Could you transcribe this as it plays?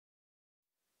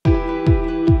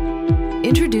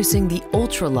Introducing the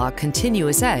Ultralok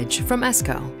Continuous Edge from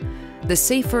ESCO, the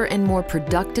safer and more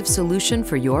productive solution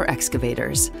for your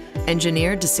excavators,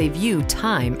 engineered to save you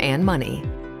time and money.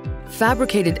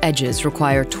 Fabricated edges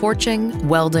require torching,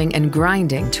 welding, and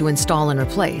grinding to install and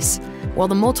replace, while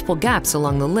the multiple gaps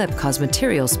along the lip cause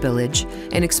material spillage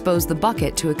and expose the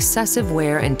bucket to excessive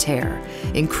wear and tear,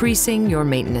 increasing your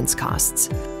maintenance costs.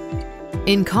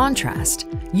 In contrast,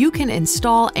 you can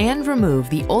install and remove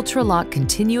the Ultralok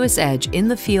Continuous Edge in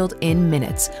the field in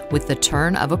minutes with the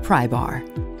turn of a pry bar.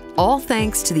 All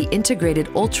thanks to the integrated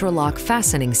Ultralok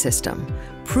fastening system,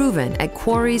 proven at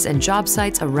quarries and job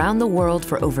sites around the world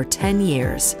for over 10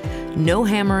 years. No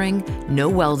hammering, no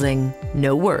welding,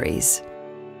 no worries.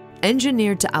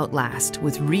 Engineered to outlast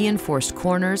with reinforced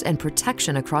corners and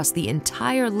protection across the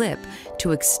entire lip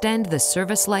to extend the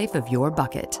service life of your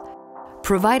bucket.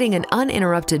 Providing an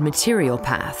uninterrupted material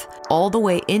path all the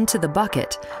way into the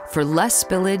bucket for less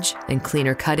spillage and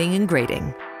cleaner cutting and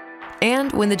grading.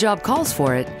 And when the job calls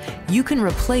for it, you can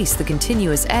replace the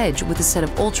continuous edge with a set of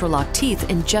Ultralok teeth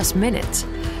in just minutes,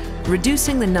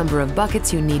 reducing the number of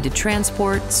buckets you need to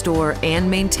transport, store, and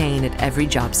maintain at every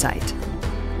job site.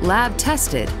 Lab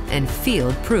tested and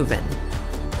field proven.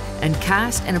 And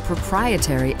cast in a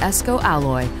proprietary ESCO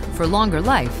alloy for longer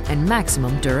life and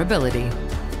maximum durability.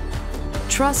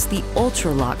 Trust the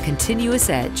Ultralok Continuous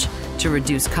Edge to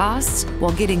reduce costs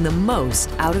while getting the most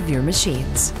out of your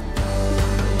machines.